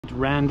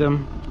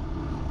random,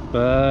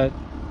 but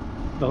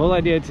the whole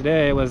idea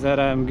today was that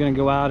I'm gonna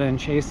go out and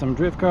chase some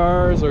drift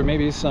cars or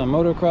maybe some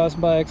motocross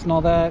bikes and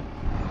all that.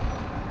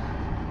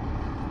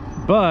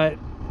 But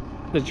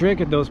the trick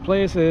at those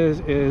places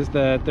is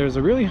that there's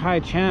a really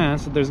high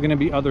chance that there's going to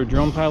be other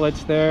drone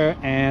pilots there,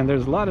 and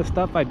there's a lot of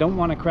stuff I don't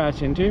want to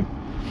crash into.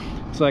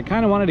 So I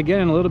kind of wanted to get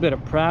in a little bit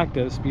of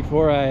practice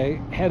before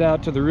I head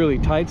out to the really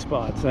tight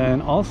spots.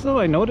 And also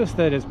I noticed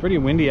that it's pretty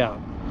windy out,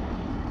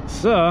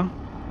 so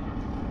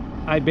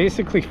I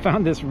basically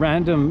found this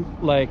random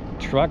like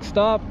truck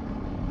stop,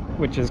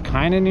 which is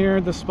kind of near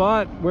the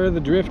spot where the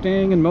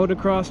drifting and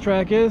motocross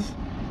track is,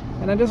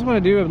 and I just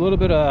want to do a little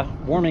bit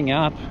of warming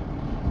up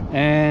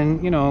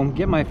and, you know,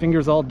 get my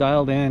fingers all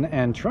dialed in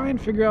and try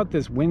and figure out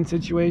this wind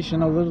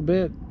situation a little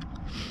bit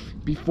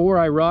before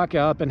I rock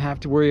up and have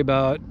to worry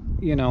about,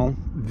 you know,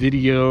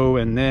 video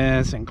and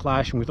this and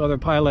clashing with other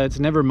pilots.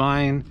 Never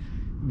mind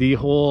the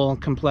whole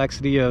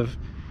complexity of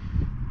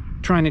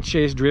trying to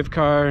chase drift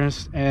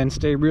cars and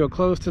stay real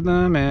close to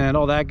them and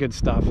all that good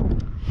stuff.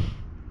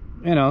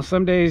 You know,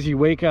 some days you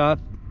wake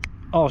up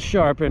all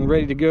sharp and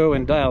ready to go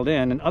and dialed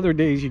in, and other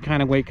days you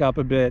kind of wake up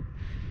a bit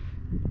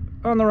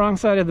on the wrong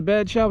side of the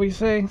bed, shall we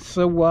say.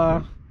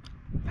 So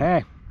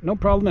hey, no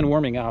problem in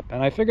warming up,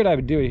 and I figured I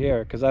would do it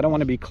here because I don't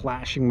want to be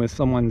clashing with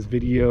someone's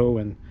video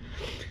and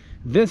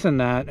this and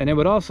that, and it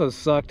would also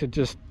suck to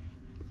just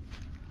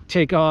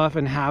take off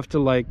and have to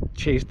like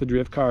chase the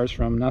drift cars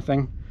from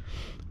nothing.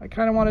 I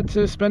kind of wanted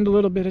to spend a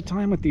little bit of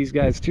time with these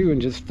guys too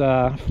and just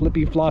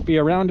flippy floppy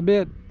around a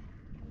bit.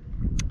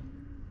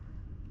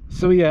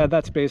 So yeah,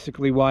 that's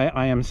basically why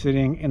I am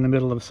sitting in the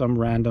middle of some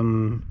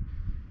random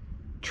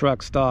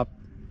truck stop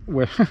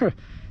where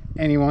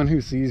anyone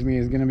who sees me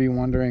is going to be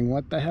wondering,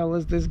 what the hell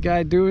is this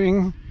guy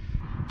doing?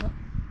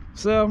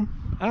 So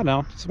I don't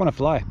know, just want to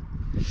fly.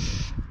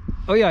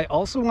 Oh yeah, I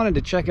also wanted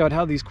to check out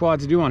how these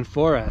quads do on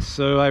 4S.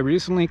 So I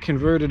recently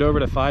converted over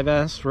to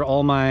 5S for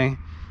all my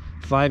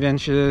 5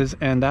 inches,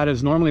 and that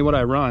is normally what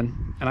I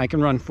run, and I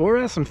can run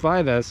 4S and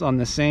 5S on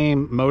the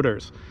same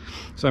motors.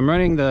 So I'm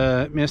running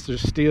the Mr.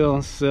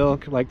 Steele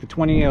Silk, like the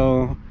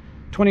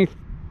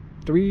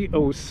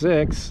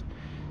 2306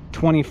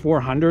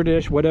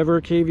 2400-ish whatever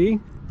kV.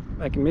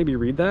 I can maybe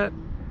read that.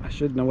 I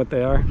should know what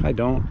they are. I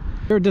don't.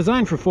 They're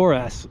designed for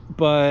 4S,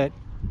 but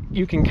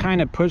you can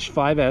kind of push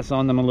 5S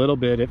on them a little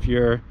bit if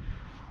you're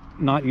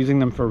not using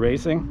them for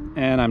racing,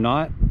 and I'm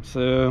not.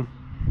 So,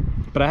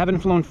 but I haven't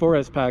flown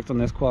 4S packs on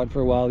this quad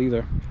for a while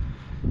either,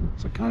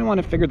 so I kind of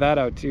want to figure that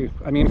out too.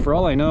 I mean, for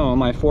all I know,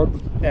 my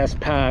 4S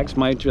packs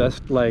might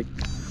just like,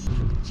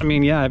 I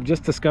mean, yeah, I've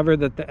just discovered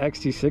that the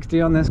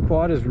XT60 on this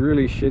quad is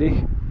really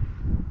shitty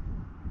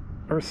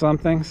or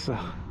something, so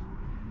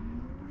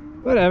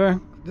whatever.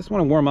 Just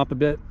want to warm up a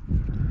bit.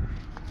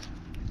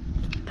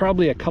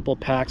 Probably a couple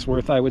packs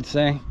worth, I would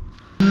say.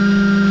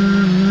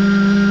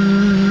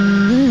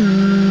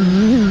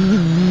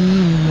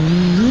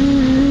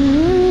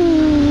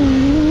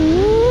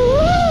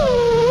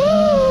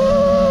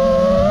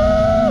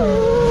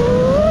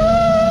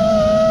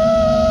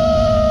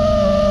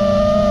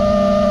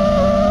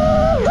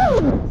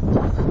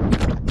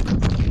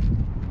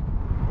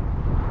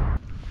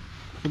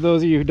 For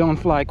those of you who don't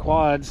fly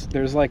quads,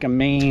 there's like a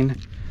main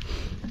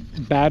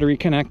battery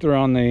connector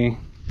on the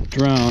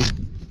drone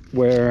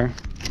where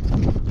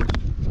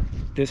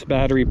this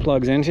battery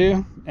plugs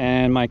into,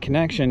 and my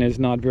connection is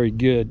not very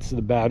good, so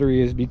the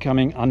battery is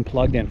becoming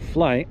unplugged in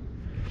flight.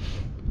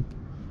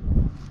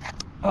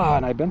 Ah,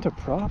 and I bent a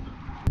prop.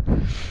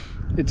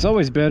 It's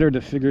always better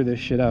to figure this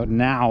shit out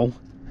now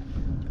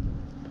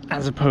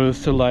as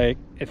opposed to like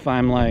if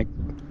I'm like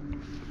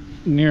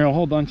near a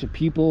whole bunch of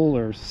people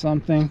or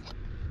something,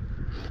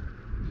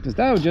 because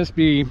that would just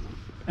be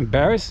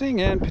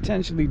embarrassing and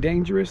potentially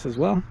dangerous as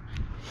well.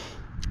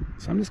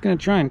 So I'm just going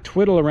to try and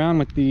twiddle around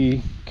with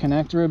the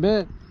connector a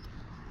bit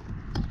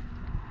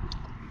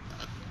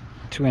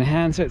to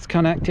enhance its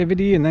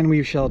connectivity, and then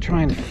we shall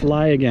try and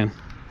fly again.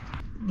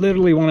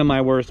 Literally one of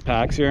my worst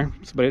packs here,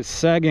 but it's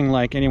sagging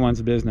like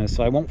anyone's business,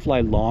 so I won't fly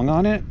long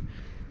on it.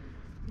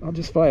 I'll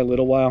just fly a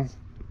little while.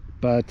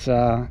 But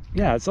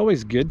yeah, it's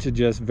always good to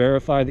just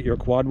verify that your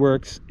quad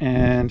works,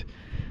 and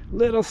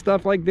little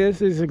stuff like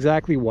this is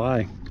exactly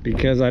why,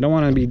 because I don't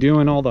want to be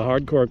doing all the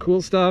hardcore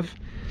cool stuff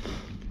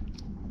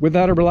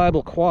without a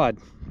reliable quad.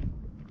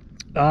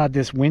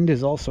 This wind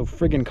is also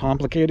friggin'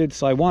 complicated,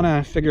 so I want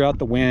to figure out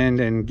the wind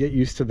and get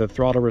used to the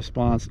throttle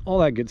response, all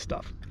that good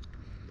stuff.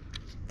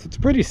 So it's a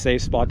pretty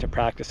safe spot to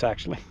practice,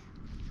 actually.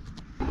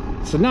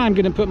 So now I'm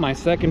going to put my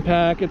second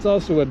pack. It's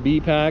also a B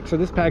pack, so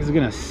this pack is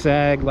going to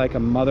sag like a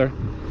mother,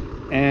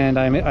 and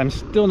I'm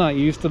still not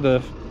used to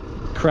the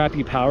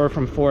crappy power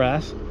from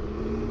 4S,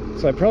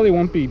 so I probably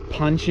won't be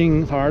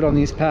punching hard on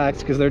these packs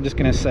because they're just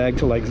going to sag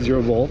to like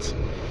 0 volts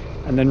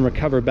and then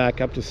recover back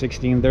up to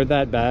 16. They're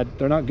that bad.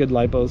 They're not good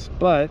lipos,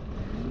 but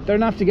they're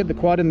enough to get the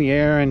quad in the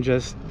air and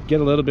just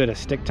get a little bit of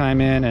stick time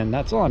in, and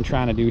that's all I'm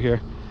trying to do here.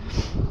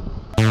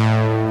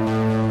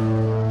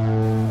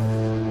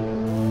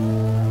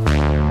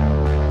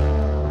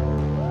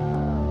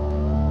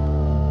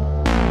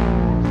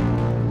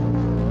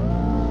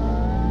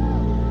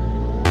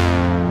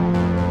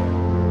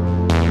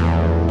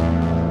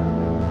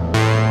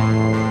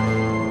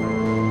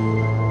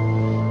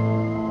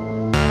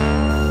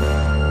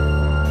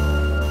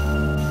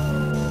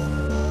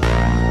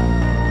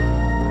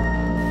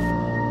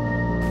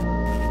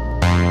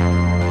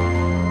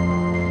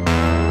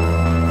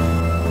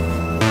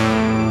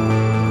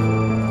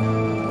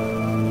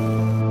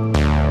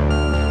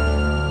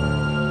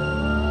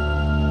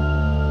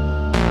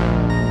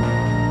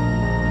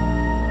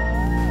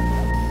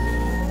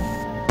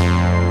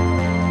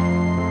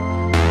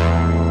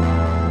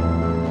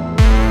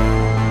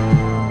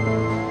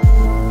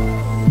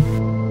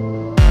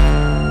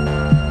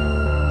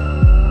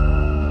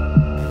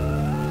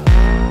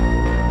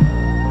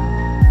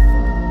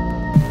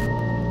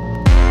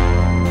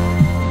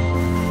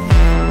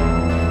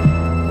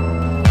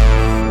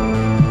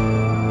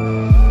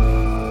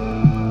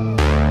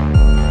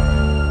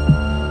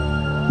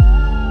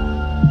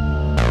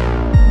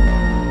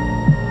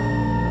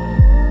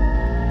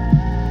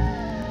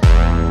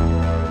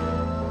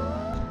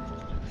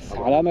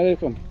 السلام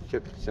عليكم.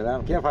 شك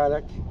سلام كيف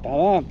حالك؟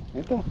 تمام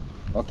انت؟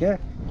 اوكي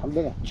الحمد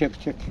لله.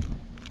 check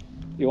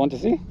You want to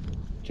see?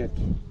 check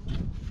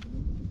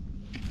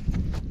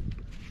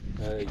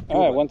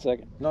Alright, 1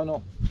 second.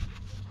 no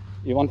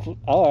You want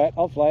alright,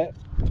 I'll fly it.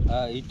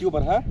 يوتيوبر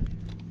ها؟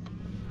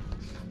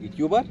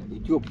 يوتيوب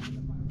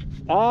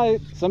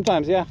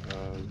Sometimes yeah.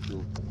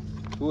 يوتيوب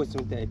شو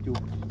اسمه انت يوتيوب؟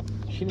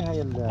 شنو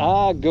هاي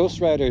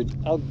Ghost Rider.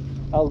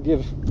 I'll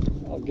give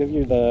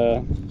you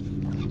the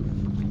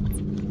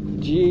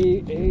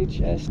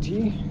GHST.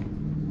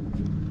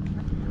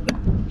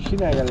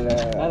 شنو هاي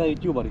هذا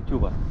يوتيوبر.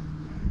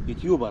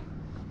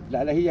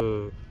 لا هي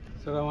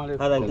السلام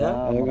عليكم. هذا انت؟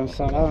 عليكم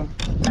السلام.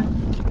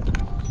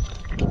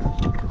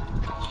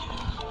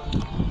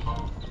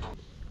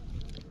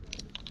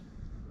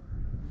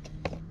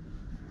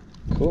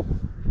 Cool.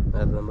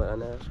 هذا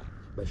انا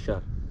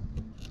بشار.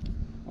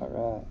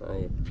 Alright.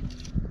 اي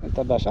انت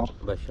بشار؟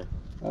 بشار.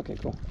 Okay,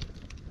 cool.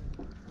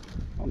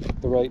 I'll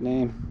make the right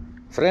name.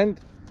 فريند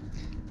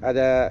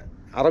هذا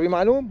عربي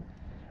معلوم؟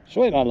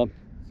 شوي معلم.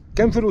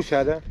 كم فلوس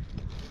هذا؟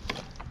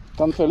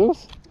 كم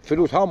فلوس؟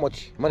 فلوس how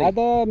much money؟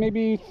 هذا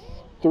maybe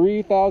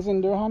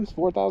 3,000 dirhams,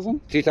 4,000.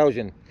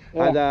 3000 Yeah.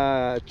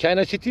 هذا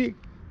China City؟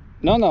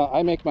 No,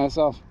 I make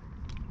myself.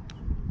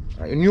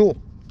 new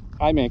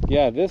I make,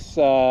 yeah, this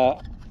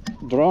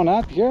drone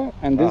app here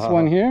and this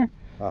one here,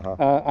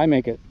 I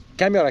make it.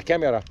 كاميرا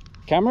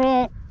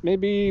Camera,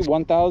 maybe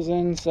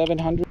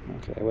 1,700.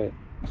 Okay, wait.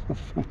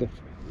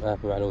 ما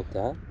في معلومة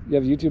ها؟ You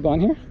have YouTube on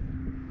here?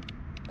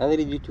 هذا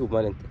اليوتيوب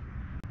مال انت.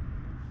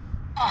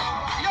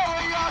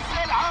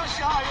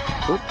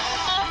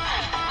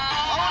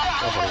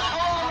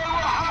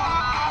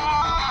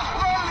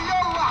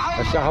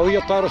 الشهوية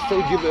طار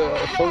تجيب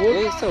تصور؟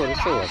 ايه صور.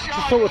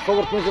 شو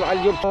تصور تنزل على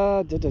اليوم؟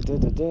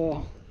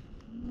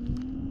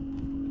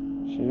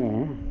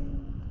 Sure.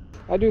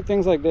 I do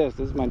things like this.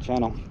 This is my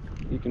channel.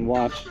 You can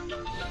watch.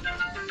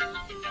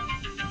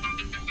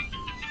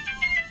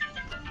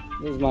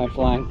 This is my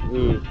flying.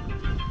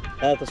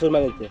 هذا تصوير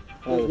مال انت.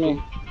 This is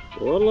me.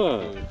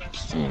 والله.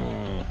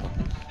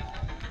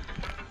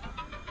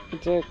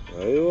 Take.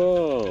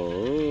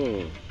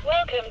 ايوه.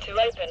 Welcome to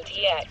Open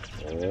TX.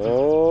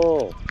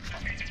 اوه.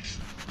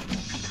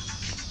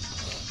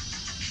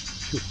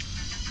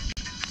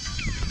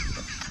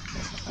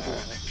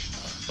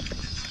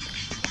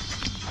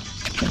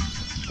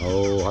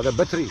 هذا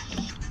باتري.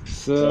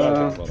 So,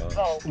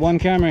 one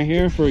camera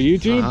here for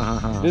YouTube.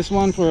 This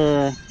one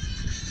for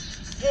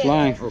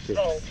flying. Okay.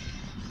 Volt.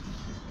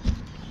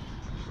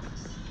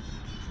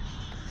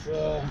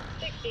 So,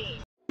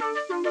 16.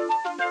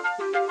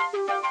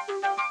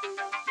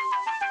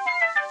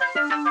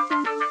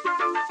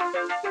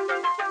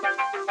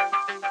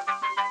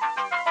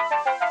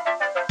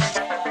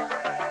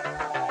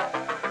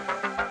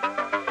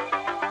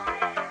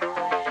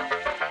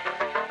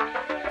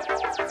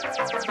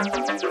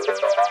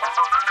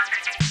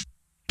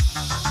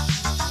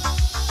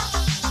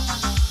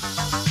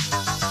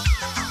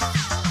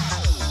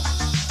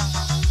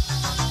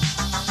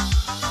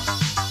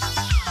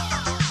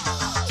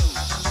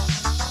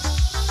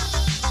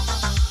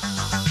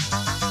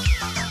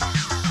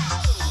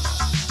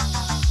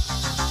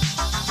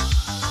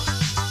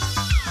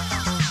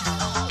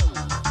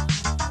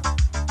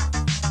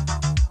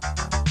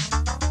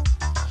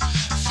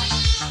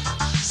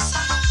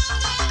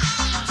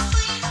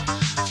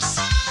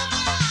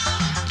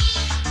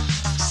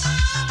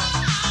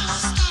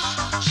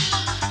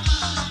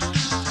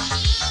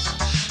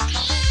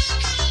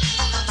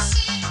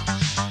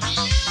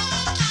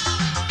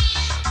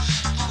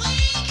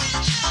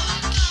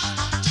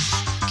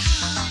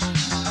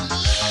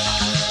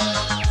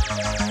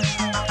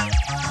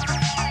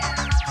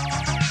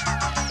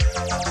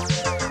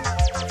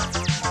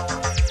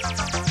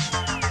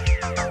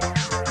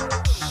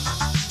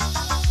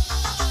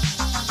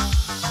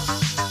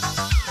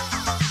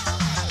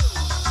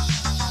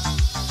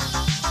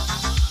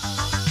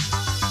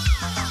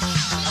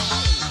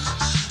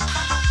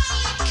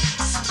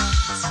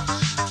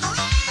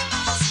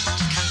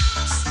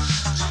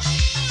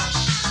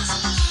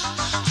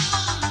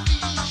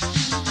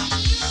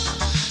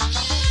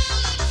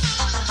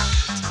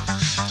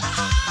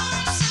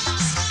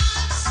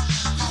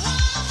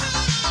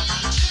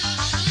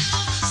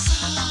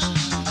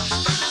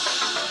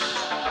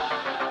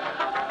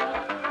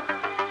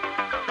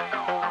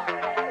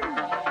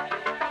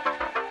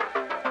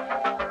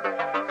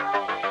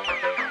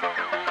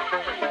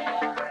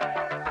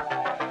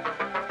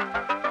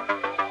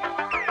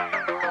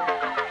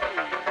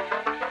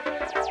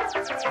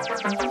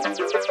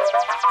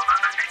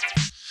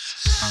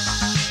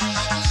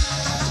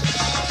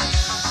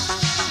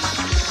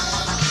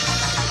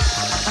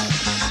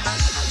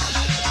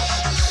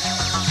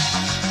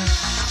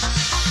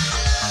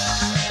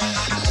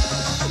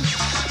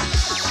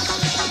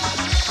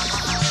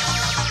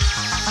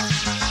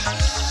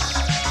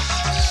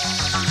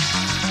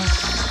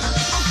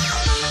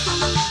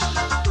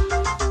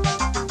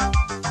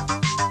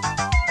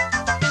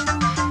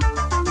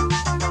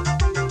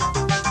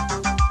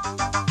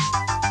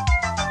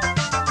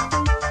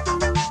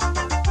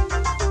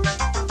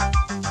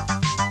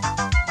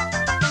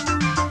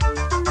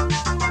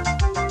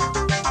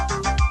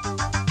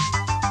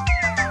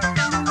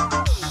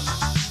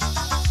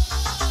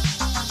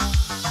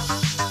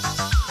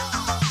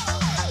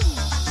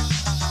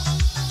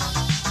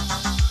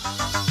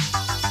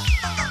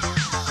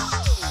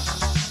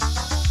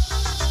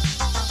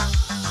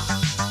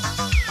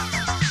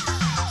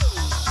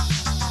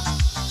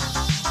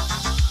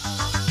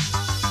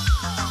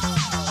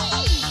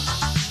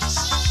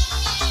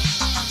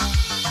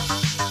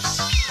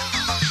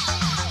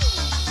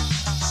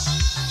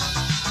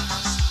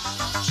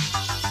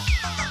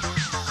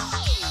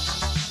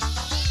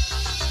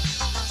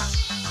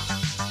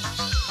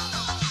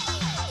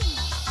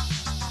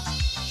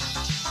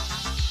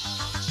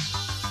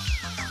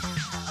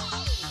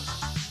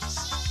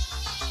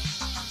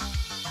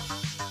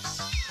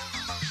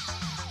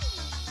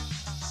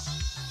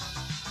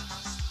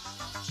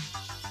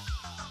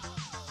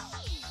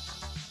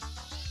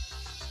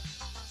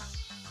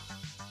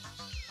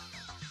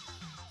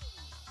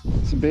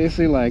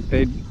 basically like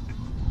they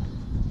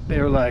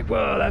were like,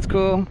 whoa, that's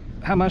cool,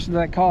 how much did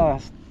that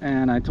cost?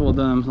 And I told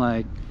them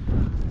like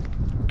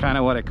kind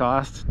of what it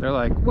cost. They're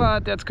like,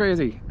 what, that's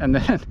crazy. And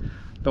then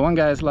the one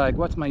guy's like,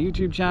 what's my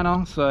YouTube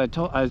channel? So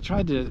I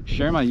tried to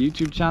share my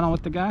YouTube channel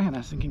with the guy, and I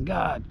was thinking,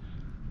 God,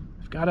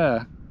 I've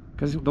gotta,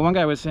 because the one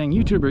guy was saying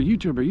YouTuber.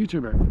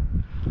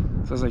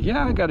 So I was like,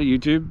 yeah, I got a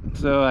YouTube.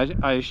 So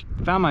I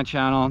found my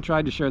channel,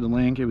 tried to share the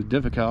link. It was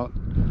difficult.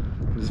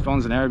 His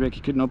phone's in Arabic,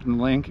 he couldn't open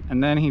the link.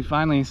 And then he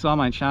finally saw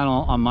my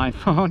channel on my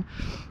phone,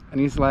 and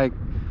he's like,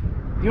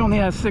 you only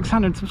have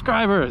 600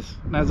 subscribers.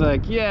 And I was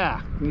like,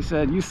 yeah. And he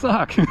said, you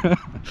suck.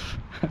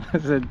 I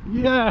said,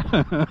 yeah.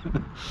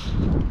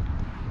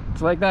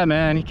 It's like that,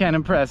 man. You can't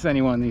impress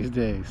anyone these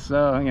days.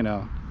 So, you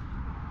know,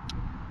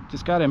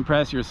 just gotta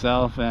impress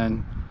yourself,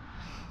 and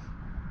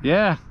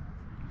yeah,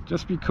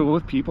 just be cool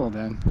with people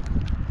then.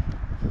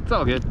 It's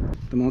all good.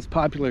 The most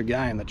popular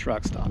guy in the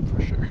truck stop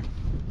for sure.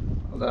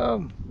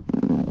 Although,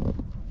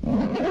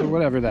 for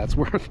whatever that's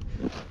worth.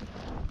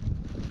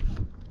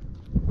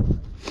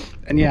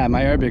 And yeah,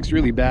 my Arabic's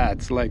really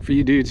bad. So like for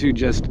you dudes who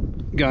just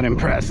got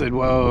impressed, said,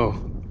 whoa,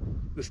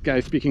 this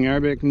guy's speaking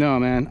Arabic. No,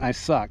 man, I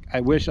suck.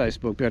 I wish I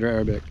spoke better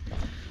Arabic,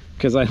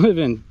 because I live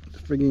in a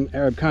freaking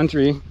Arab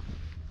country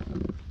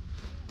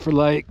for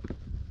like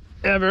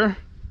ever,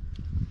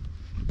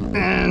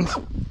 and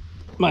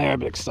my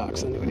Arabic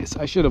sucks anyways.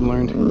 I should have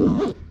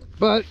learned,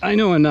 but I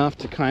know enough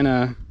to kind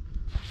of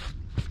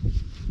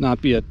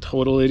not be a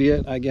total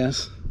idiot, I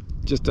guess.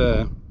 Just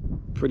a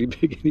pretty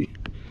big idiot.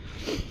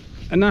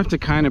 Enough to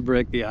kind of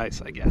break the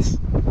ice, I guess.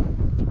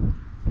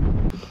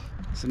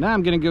 So now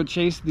I'm gonna go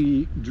chase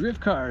the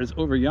drift cars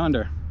over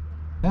yonder.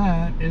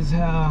 That is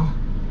how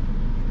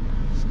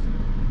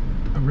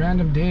a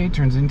random day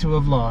turns into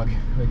a vlog,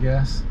 I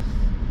guess.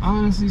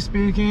 Honestly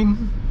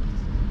speaking,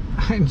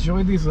 I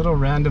enjoy these little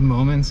random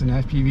moments in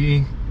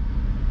FPV,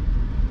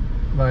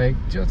 like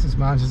just as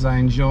much as I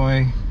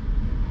enjoy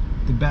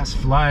the best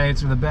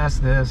flights or the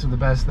best this or the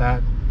best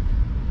that.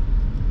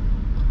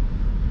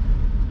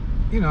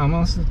 You know,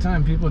 most of the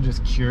time people are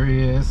just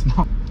curious.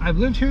 I've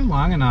lived here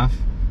long enough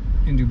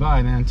in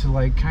Dubai, man, to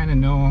like kind of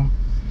know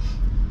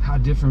how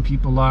different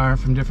people are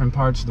from different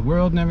parts of the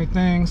world and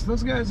everything. So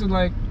those guys are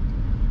like,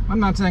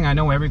 I'm not saying I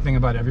know everything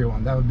about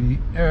everyone, that would be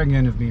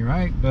arrogant of me,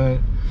 right? But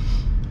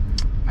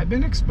I've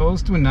been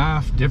exposed to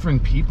enough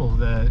different people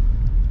that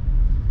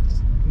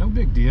it's no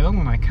big deal,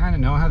 and I kind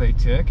of know how they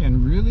tick.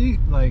 And really,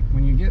 like,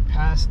 when you get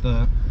past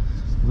the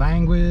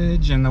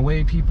language and the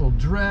way people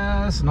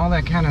dress and all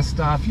that kind of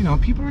stuff, you know,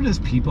 people are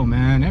just people,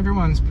 man.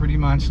 Everyone's pretty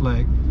much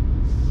like,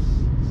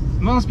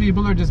 most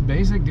people are just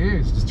basic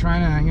dudes just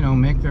trying to, you know,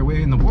 make their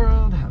way in the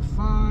world, have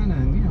fun,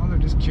 and, you know, they're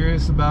just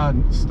curious about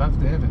stuff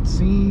they haven't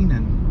seen.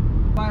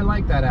 And I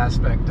like that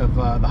aspect of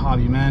the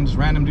hobby, man. Just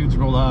random dudes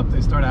roll up, they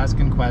start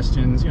asking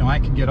questions. You know, I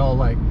could get all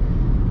like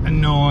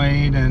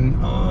annoyed and,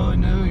 oh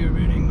no, you're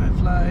ruining my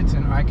flights,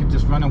 and I could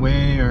just run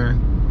away, or,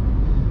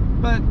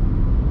 but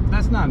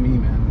that's not me,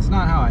 man. It's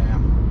not how I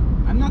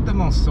am. I'm not the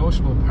most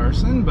sociable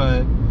person,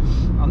 but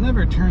I'll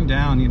never turn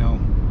down, you know,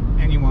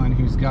 anyone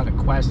who's got a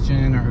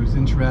question or who's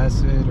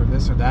interested or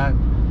this or that. I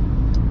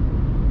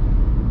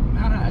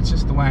don't know, it's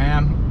just the way I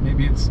am.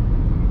 Maybe it's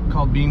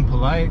called being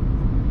polite.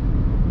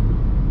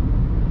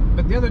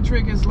 But the other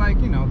trick is, like,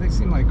 you know, they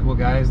seem like cool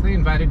guys. They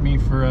invited me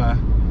for a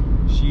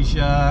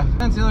shisha.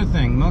 That's the other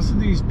thing. Most of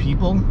these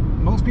people,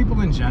 most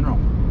people in general,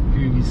 who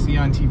you see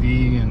on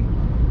TV, and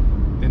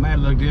they might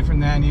look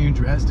different than you,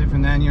 dress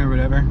different than you, or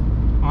whatever.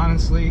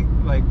 Honestly,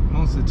 like,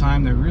 most of the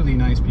time, they're really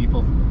nice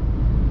people.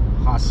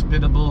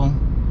 Hospitable,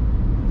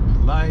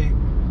 polite.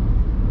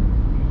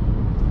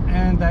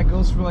 And that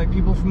goes for, like,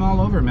 people from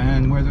all over,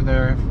 man. Whether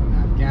they're from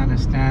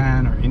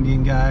Afghanistan, or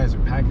Indian guys, or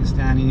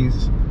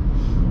Pakistanis,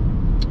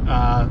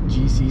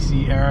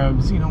 GCC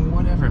Arabs, you know,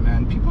 whatever,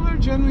 man. People are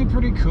generally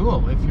pretty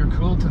cool if you're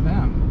cool to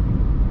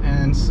them.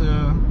 And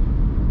so,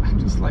 I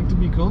just like to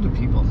be cool to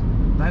people.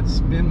 That's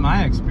been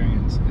my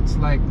experience. It's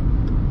like,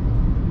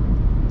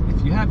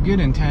 if you have good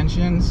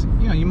intentions,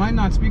 you know, you might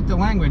not speak the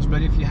language,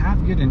 but if you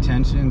have good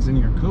intentions and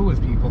you're cool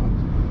with people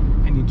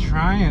and you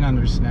try and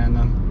understand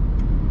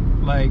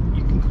them, like,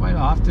 you can quite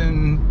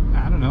often,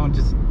 I don't know,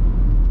 just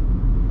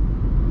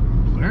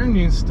learn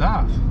new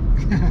stuff.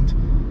 And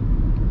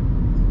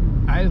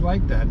I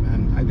like that,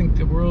 man. I think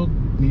the world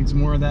needs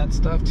more of that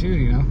stuff too,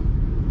 you know?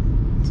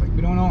 It's like,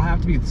 we don't all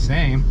have to be the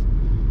same,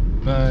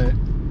 but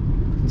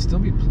we can still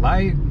be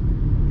polite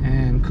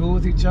and cool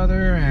with each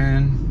other,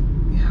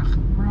 and yeah,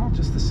 we're all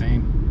just the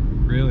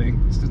same, really.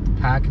 It's just the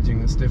packaging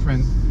that's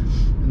different,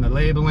 and the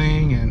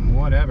labeling and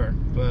whatever.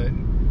 But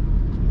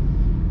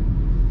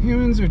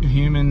humans are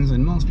humans,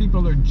 and most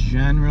people are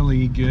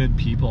generally good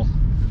people,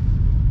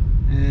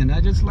 and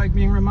I just like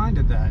being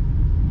reminded that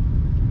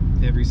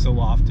every so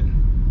often.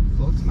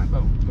 Floats my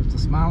boat, puts a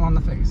smile on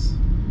the face.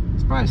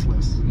 It's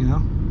priceless, you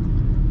know?